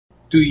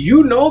Do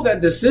you know that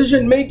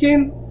decision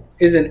making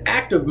is an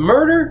act of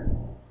murder?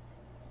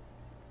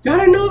 Y'all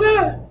didn't know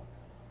that?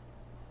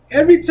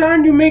 Every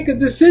time you make a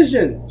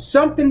decision,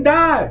 something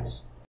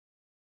dies.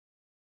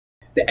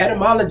 The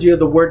etymology of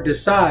the word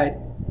decide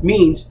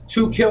means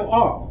to kill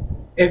off.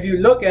 If you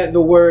look at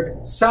the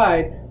word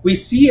side, we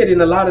see it in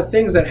a lot of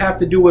things that have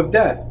to do with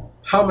death.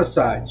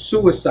 Homicide,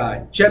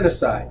 suicide,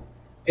 genocide,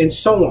 and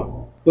so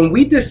on. When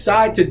we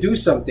decide to do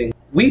something,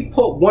 we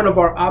put one of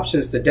our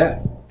options to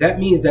death. That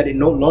means that it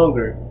no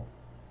longer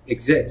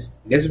exists.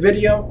 In this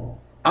video,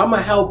 I'm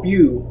gonna help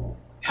you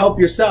help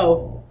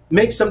yourself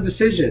make some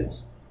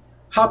decisions.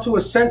 How to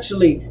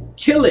essentially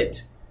kill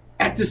it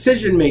at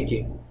decision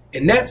making.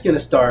 And that's gonna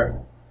start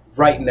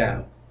right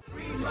now.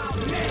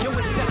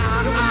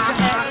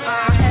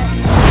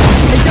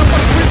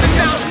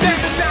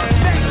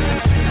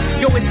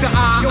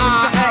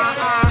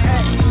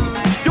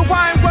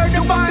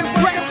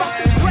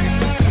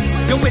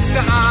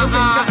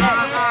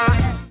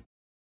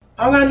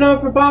 I got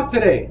nothing for Bob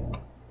today.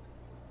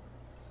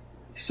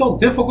 He's so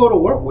difficult to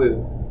work with.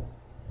 You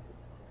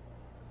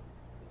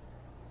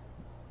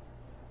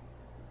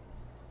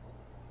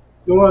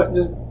know what?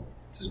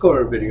 Just go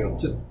to the video.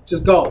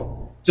 Just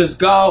go. Just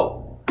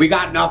go. We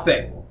got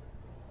nothing.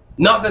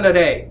 Nothing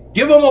today.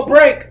 Give him a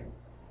break.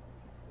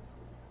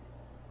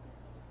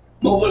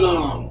 Move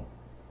along.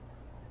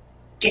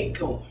 Get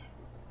going.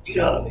 Get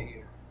out of here.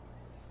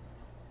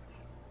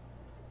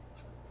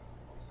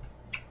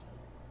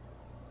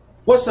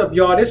 What's up,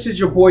 y'all? This is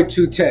your boy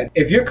 210.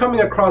 If you're coming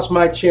across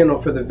my channel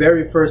for the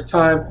very first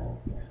time,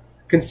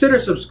 consider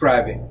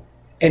subscribing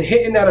and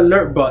hitting that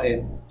alert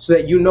button so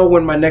that you know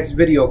when my next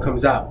video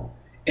comes out.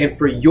 And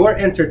for your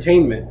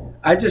entertainment,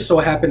 I just so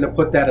happen to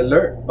put that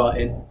alert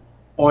button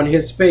on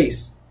his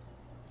face.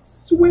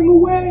 Swing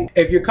away.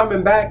 If you're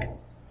coming back,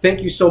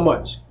 thank you so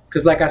much.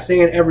 Because like I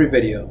say in every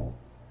video,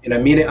 and I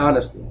mean it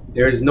honestly,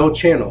 there is no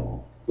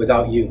channel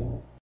without you.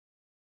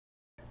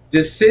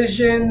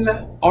 Decisions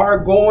are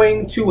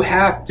going to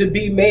have to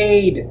be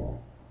made.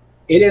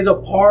 It is a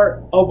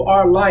part of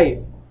our life.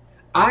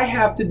 I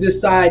have to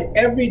decide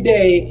every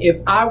day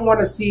if I want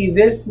to see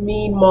this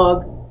mean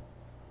mug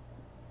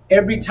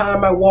every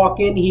time I walk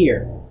in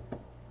here.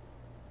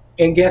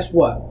 And guess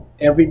what?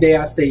 Every day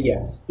I say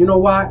yes. You know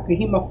why? Because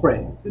he's my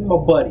friend. He's my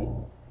buddy.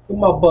 He's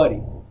my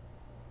buddy.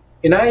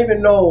 And I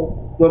even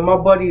know when my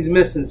buddy's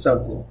missing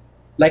something,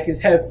 like his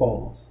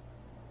headphones.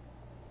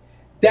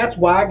 That's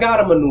why I got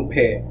him a new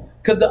pair,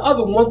 because the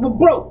other ones were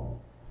broke.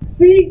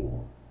 See?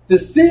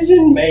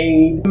 Decision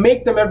made.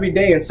 Make them every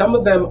day, and some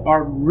of them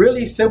are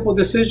really simple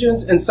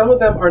decisions, and some of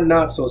them are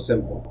not so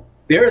simple.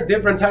 There are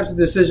different types of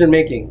decision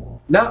making.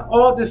 Not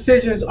all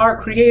decisions are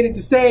created the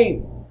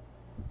same.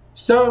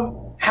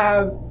 Some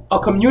have a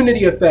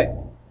community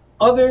effect.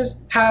 Others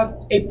have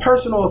a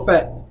personal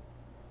effect.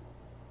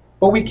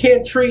 But we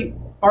can't treat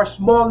our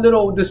small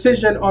little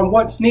decision on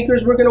what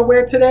sneakers we're gonna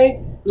wear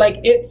today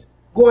like it's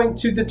going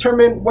to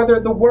determine whether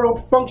the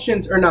world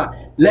functions or not.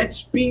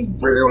 Let's be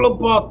real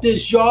about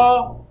this,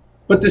 y'all.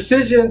 But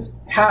decisions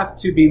have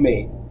to be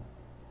made.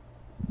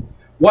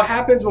 What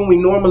happens when we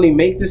normally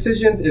make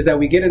decisions is that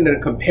we get into a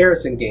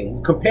comparison game.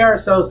 We compare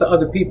ourselves to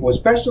other people,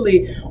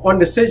 especially on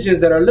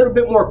decisions that are a little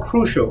bit more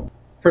crucial.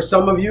 For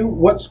some of you,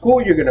 what school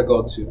you're gonna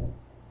go to,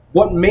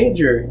 what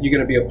major you're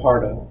gonna be a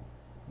part of,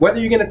 whether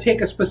you're gonna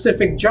take a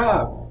specific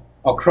job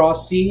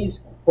across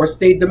seas or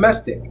stay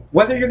domestic,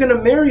 whether you're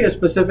gonna marry a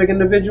specific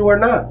individual or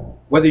not,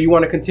 whether you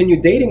wanna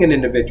continue dating an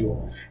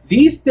individual.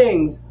 These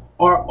things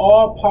are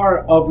all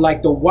part of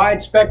like the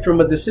wide spectrum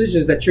of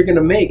decisions that you're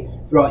gonna make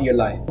throughout your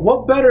life.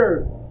 What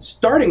better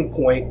starting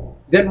point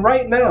than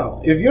right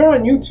now? If you're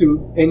on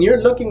YouTube and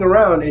you're looking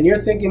around and you're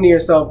thinking to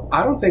yourself,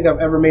 I don't think I've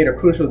ever made a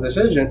crucial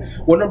decision.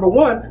 Well, number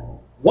one,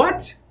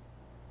 what?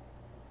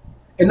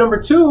 And number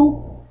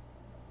two,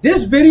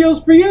 this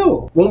video's for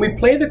you. When we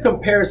play the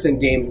comparison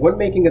games, when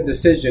making a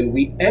decision,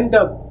 we end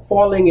up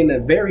falling in a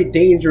very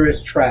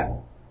dangerous trap.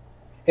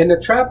 And the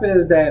trap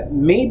is that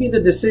maybe the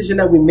decision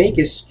that we make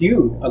is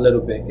skewed a little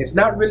bit. It's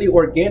not really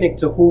organic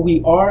to who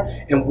we are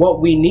and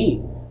what we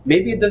need.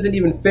 Maybe it doesn't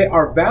even fit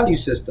our value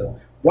system.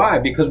 Why?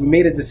 Because we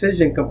made a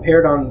decision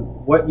compared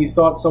on what you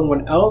thought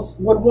someone else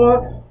would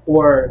want,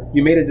 or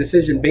you made a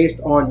decision based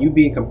on you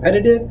being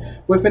competitive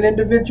with an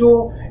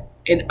individual.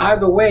 And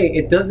either way,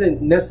 it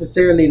doesn't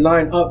necessarily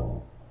line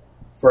up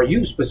for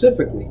you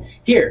specifically.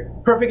 Here,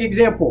 perfect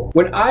example.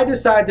 When I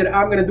decide that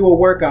I'm gonna do a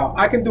workout,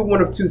 I can do one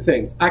of two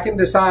things. I can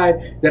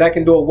decide that I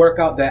can do a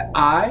workout that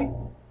I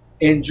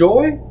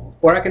enjoy,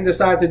 or I can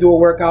decide to do a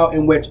workout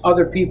in which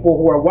other people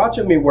who are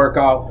watching me work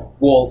out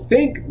will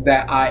think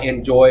that I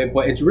enjoy,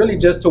 but it's really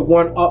just to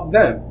one up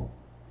them.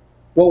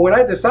 Well, when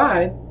I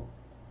decide,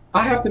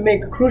 I have to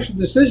make a crucial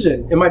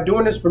decision. Am I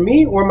doing this for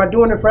me, or am I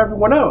doing it for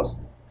everyone else?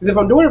 Because if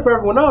I'm doing it for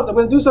everyone else, I'm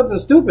going to do something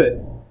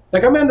stupid.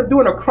 Like I'm going to end up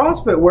doing a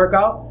CrossFit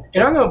workout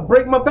and I'm going to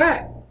break my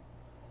back.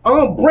 I'm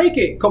going to break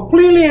it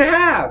completely in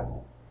half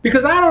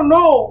because I don't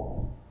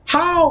know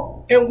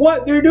how and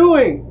what they're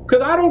doing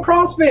because I don't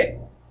CrossFit.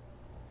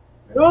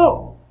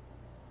 No.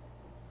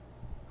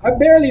 I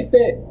barely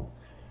fit.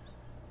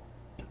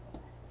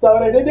 So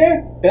what I did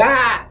there?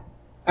 Ah!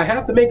 I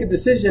have to make a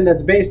decision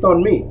that's based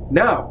on me.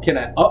 Now, can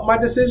I up my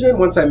decision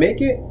once I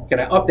make it?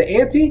 Can I up the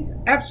ante?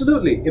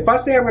 Absolutely. If I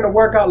say I'm going to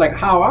work out like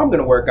how I'm going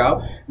to work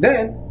out,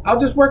 then I'll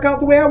just work out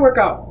the way I work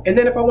out. And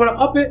then if I want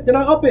to up it, then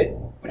I'll up it.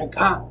 But I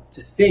got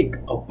to think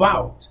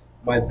about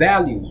my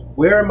values.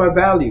 Where are my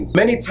values?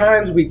 Many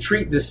times we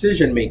treat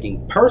decision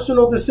making,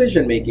 personal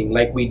decision making,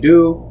 like we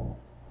do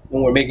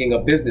when we're making a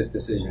business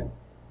decision.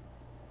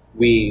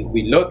 We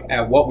look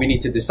at what we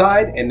need to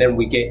decide, and then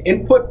we get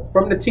input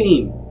from the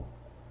team.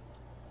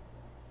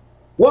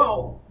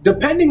 Well,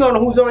 depending on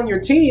who's on your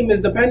team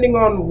is depending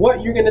on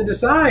what you're going to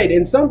decide.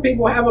 And some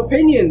people have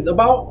opinions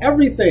about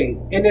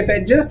everything. And if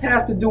it just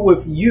has to do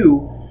with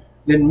you,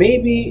 then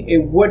maybe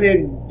it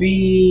wouldn't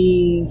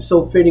be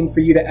so fitting for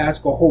you to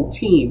ask a whole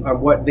team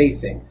on what they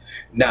think.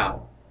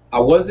 Now, I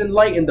was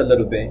enlightened a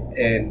little bit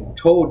and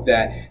told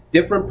that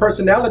different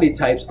personality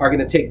types are going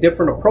to take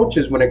different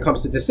approaches when it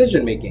comes to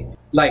decision making.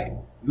 Like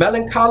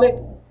melancholic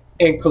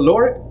and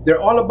caloric, they're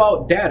all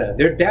about data.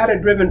 They're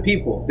data-driven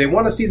people. They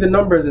want to see the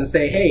numbers and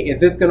say, hey, is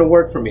this going to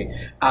work for me?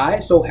 I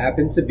so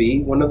happen to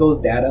be one of those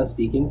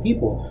data-seeking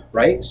people,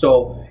 right?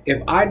 So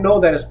if I know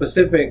that a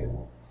specific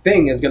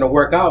thing is going to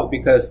work out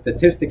because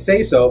statistics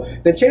say so,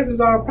 then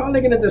chances are I'm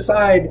probably going to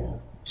decide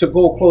to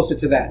go closer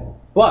to that.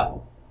 But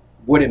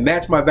would it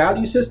match my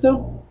value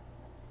system?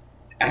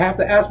 I have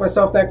to ask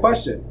myself that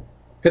question.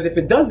 Because if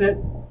it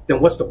doesn't,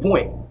 then what's the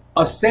point?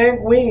 A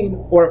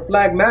sanguine or a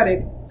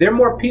phlegmatic, they're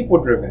more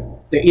people-driven.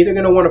 They're either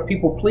going to want to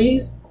people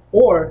please,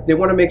 or they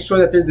want to make sure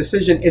that their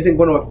decision isn't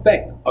going to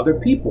affect other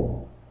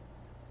people.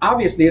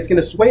 Obviously, it's going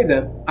to sway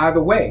them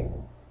either way.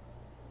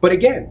 But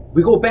again,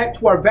 we go back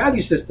to our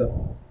value system.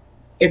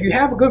 If you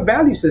have a good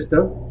value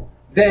system,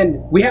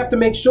 then we have to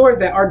make sure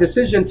that our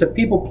decision to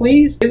people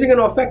please isn't going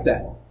to affect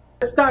that.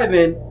 Let's dive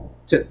in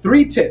to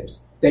 3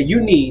 tips that you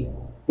need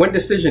when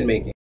decision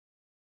making.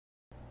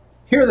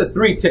 Here are the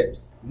 3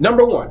 tips.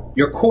 Number 1,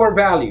 your core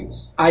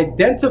values.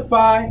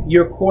 Identify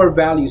your core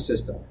value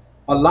system.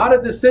 A lot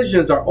of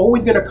decisions are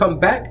always going to come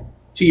back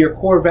to your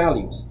core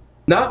values.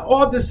 Not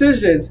all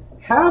decisions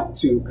have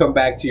to come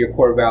back to your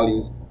core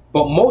values,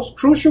 but most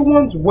crucial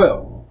ones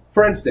will.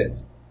 For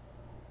instance,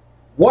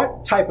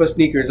 what type of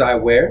sneakers I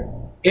wear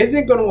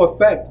isn't going to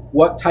affect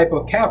what type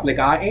of Catholic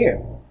I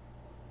am.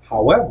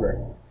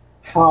 However,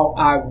 how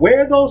I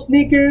wear those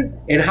sneakers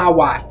and how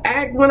I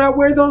act when I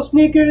wear those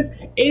sneakers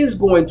is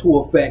going to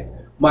affect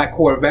my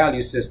core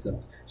value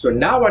systems. So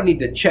now I need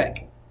to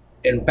check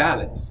and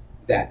balance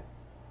that.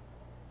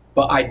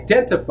 But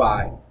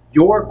identify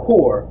your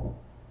core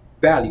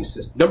value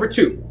system. Number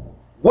 2,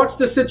 what's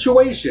the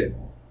situation?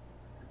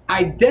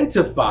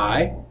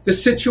 Identify the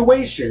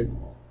situation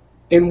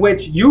in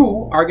which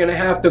you are going to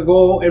have to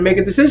go and make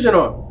a decision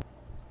on.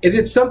 Is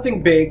it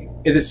something big?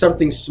 Is it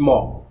something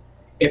small?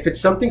 If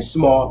it's something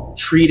small,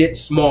 treat it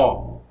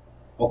small,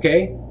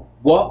 okay?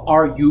 What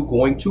are you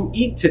going to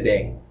eat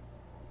today?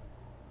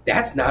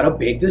 That's not a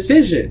big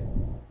decision.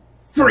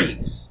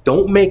 Freeze.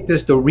 Don't make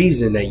this the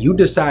reason that you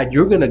decide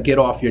you're gonna get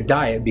off your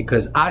diet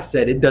because I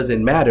said it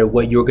doesn't matter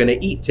what you're gonna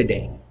eat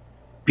today.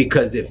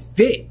 Because if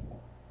it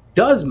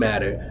does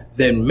matter,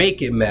 then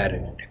make it matter.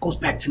 That goes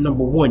back to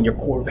number 1, your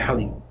core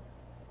value.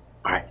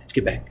 All right, let's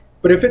get back.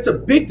 But if it's a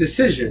big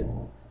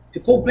decision,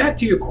 go back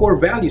to your core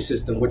value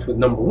system, which was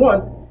number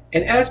 1,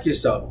 and ask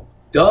yourself,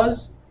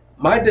 does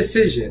my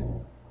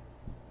decision,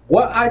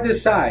 what I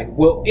decide,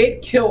 will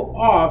it kill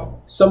off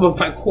some of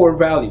my core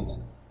values?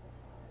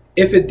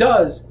 If it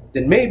does,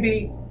 then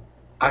maybe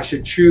I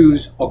should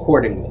choose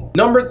accordingly.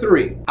 Number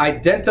 3,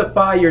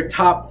 identify your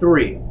top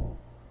 3.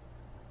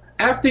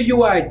 After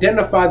you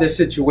identify the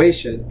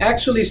situation,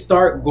 actually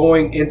start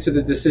going into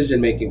the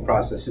decision-making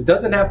process. It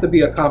doesn't have to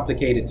be a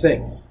complicated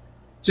thing.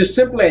 Just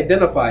simply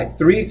identify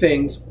 3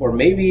 things, or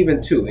maybe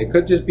even 2. It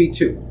could just be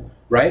 2.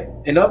 Right?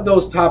 And of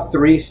those top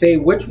 3, say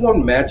which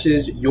one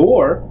matches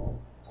your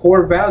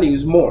core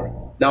values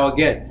more. Now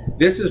again,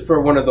 this is for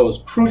one of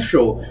those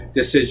crucial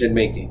decision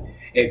making.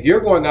 If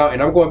you're going out,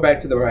 and I'm going back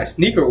to my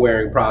sneaker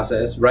wearing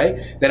process, right?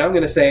 Then I'm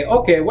going to say,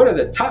 okay, what are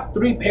the top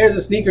 3 pairs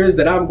of sneakers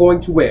that I'm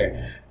going to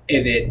wear?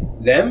 Is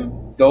it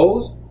them,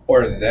 those,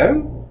 or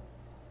them?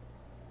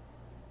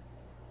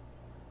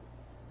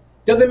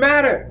 Doesn't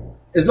matter.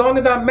 As long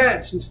as I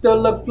match and still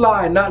look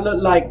fly and not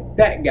look like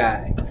that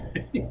guy.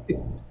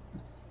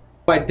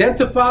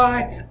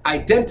 Identify,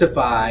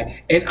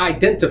 and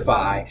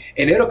identify,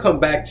 and it'll come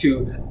back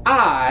to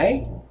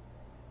I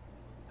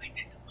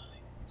identify.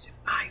 It's an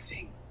I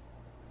thing.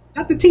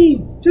 Not the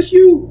team, just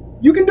you.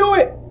 You can do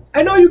it.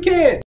 I know you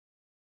can.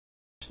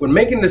 When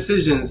making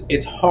decisions,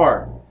 it's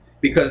hard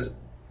because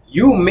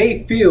you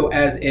may feel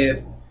as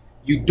if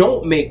you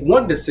don't make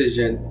one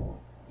decision,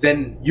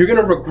 then you're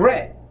going to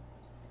regret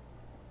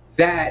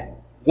that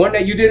one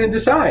that you didn't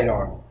decide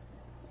on.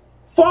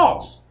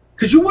 False.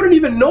 Because you wouldn't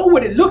even know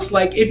what it looks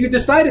like if you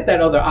decided that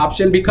other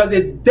option because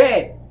it's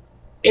dead.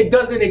 It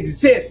doesn't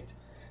exist.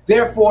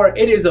 Therefore,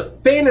 it is a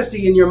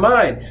fantasy in your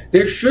mind.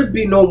 There should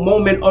be no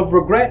moment of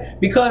regret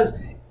because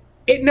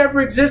it never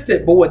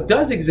existed. But what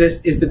does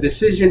exist is the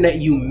decision that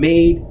you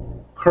made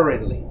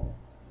currently.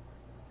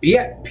 Be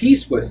at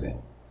peace with it.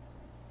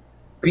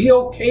 Be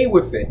okay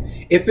with it.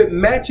 If it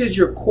matches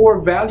your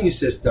core value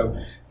system,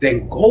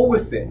 then go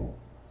with it.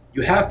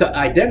 You have to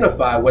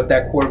identify what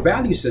that core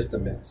value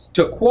system is.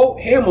 To quote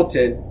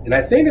Hamilton, and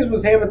I think this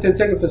was Hamilton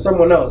taken for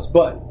someone else,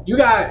 but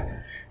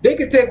they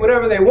could take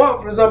whatever they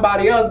want from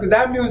somebody else because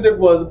that music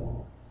was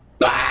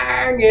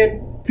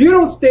banging. If you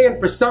don't stand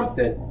for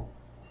something,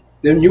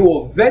 then you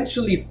will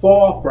eventually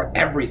fall for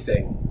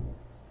everything.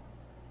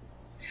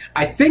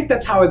 I think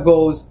that's how it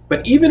goes,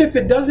 but even if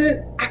it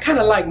doesn't, I kind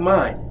of like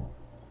mine.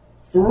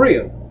 For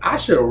real, I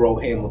should have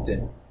wrote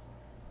Hamilton.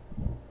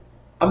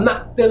 I'm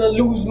not gonna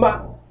lose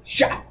my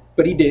shot,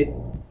 but he did.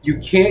 You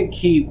can't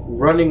keep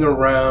running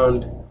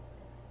around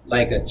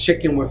like a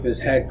chicken with his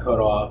head cut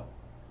off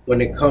when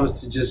it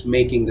comes to just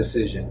making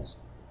decisions.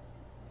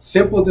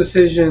 Simple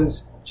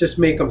decisions, just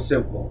make them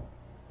simple.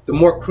 The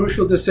more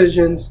crucial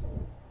decisions,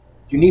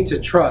 you need to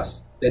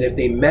trust that if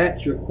they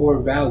match your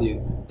core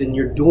value, then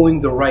you're doing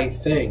the right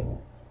thing.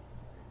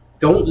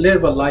 Don't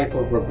live a life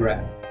of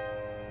regret.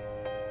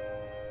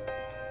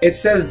 It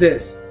says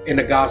this in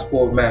the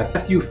Gospel of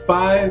Matthew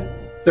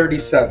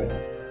 5:37.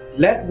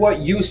 Let what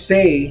you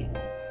say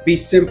be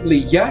simply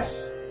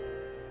yes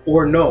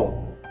or no.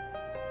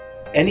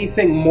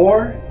 Anything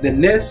more than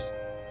this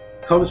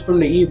comes from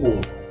the evil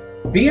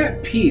one. Be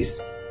at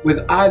peace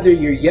with either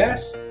your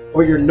yes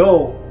or your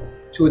no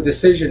to a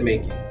decision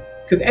making.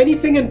 Because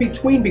anything in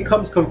between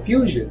becomes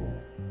confusion.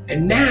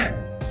 And that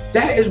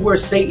is where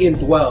Satan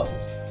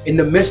dwells, in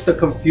the midst of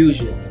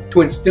confusion,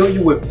 to instill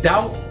you with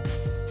doubt,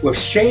 with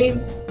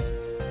shame,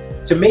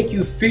 to make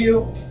you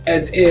feel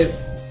as if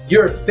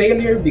you're a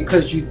failure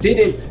because you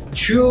didn't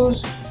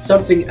choose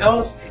something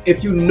else.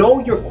 If you know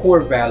your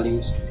core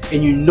values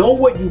and you know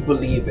what you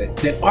believe in,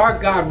 then our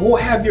God will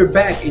have your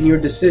back in your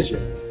decision.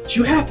 But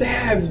you have to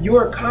have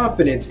your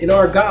confidence in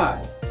our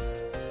God,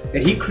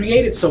 that He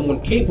created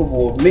someone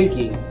capable of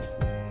making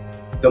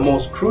the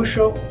most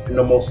crucial and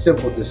the most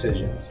simple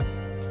decisions.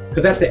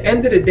 Because at the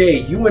end of the day,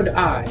 you and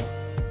I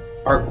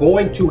are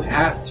going to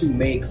have to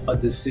make a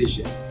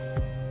decision.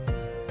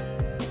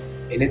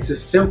 And it's a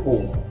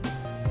simple one.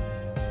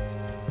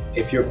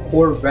 If your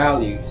core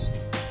values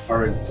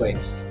are in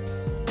place,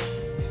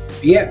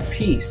 be at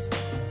peace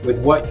with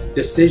what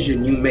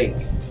decision you make,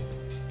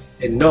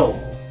 and know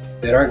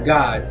that our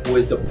God, who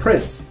is the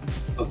Prince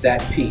of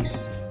that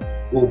peace,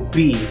 will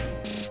be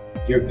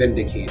your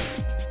vindicator.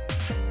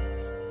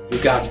 You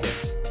got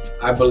this.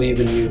 I believe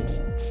in you,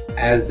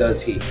 as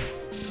does He.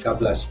 God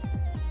bless you.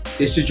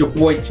 This is your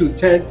boy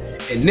 210,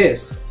 and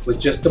this was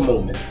just a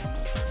moment.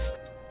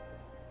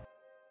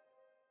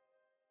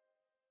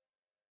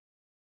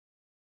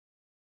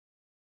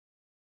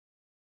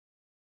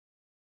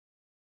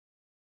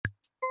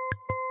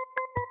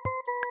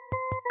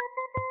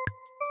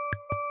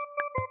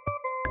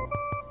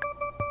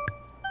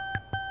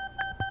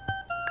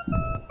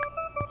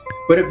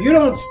 But if you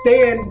don't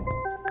stand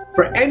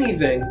for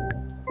anything,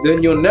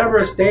 then you'll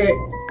never stand.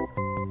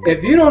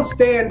 If you don't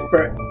stand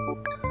for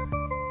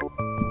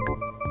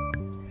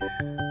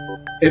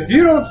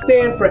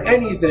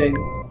anything,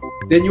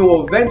 then you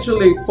will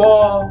eventually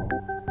fall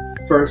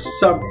for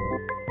something.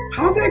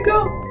 How'd that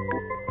go?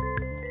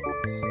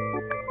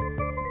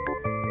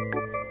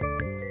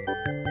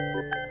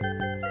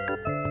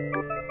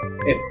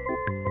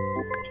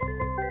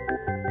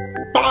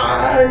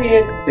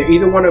 They're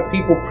either one of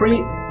people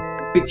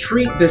we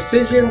treat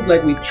decisions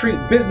like we treat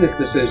business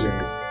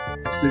decisions.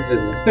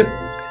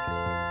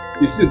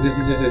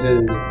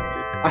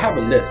 I have a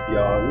lisp,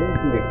 y'all. You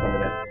can make fun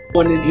of that.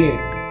 One in here.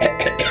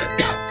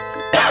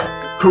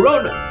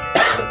 Corona.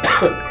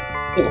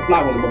 Take a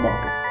fly one in my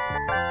mouth.